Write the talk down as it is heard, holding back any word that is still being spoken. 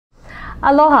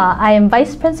Aloha, I am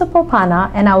Vice Principal Pana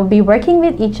and I will be working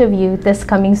with each of you this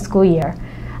coming school year.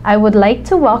 I would like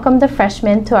to welcome the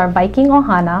freshmen to our Viking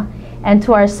Ohana, and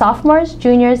to our sophomores,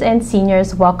 juniors, and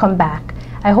seniors, welcome back.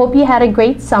 I hope you had a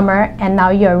great summer and now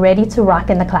you are ready to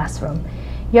rock in the classroom.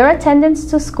 Your attendance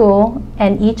to school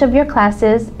and each of your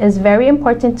classes is very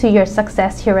important to your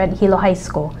success here at Hilo High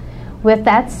School. With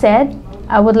that said,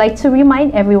 I would like to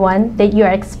remind everyone that you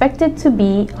are expected to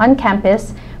be on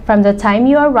campus from the time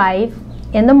you arrive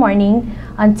in the morning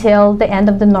until the end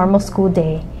of the normal school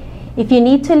day. If you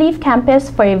need to leave campus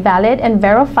for a valid and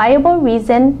verifiable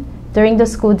reason during the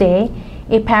school day,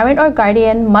 a parent or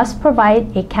guardian must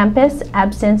provide a campus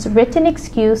absence written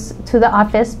excuse to the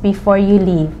office before you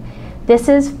leave. This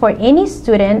is for any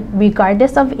student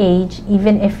regardless of age,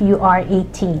 even if you are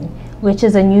 18, which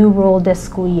is a new rule this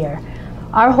school year.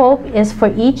 Our hope is for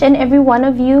each and every one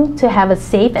of you to have a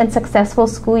safe and successful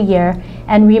school year.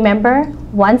 And remember,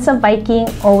 once a Viking,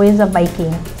 always a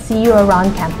Viking. See you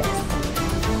around campus.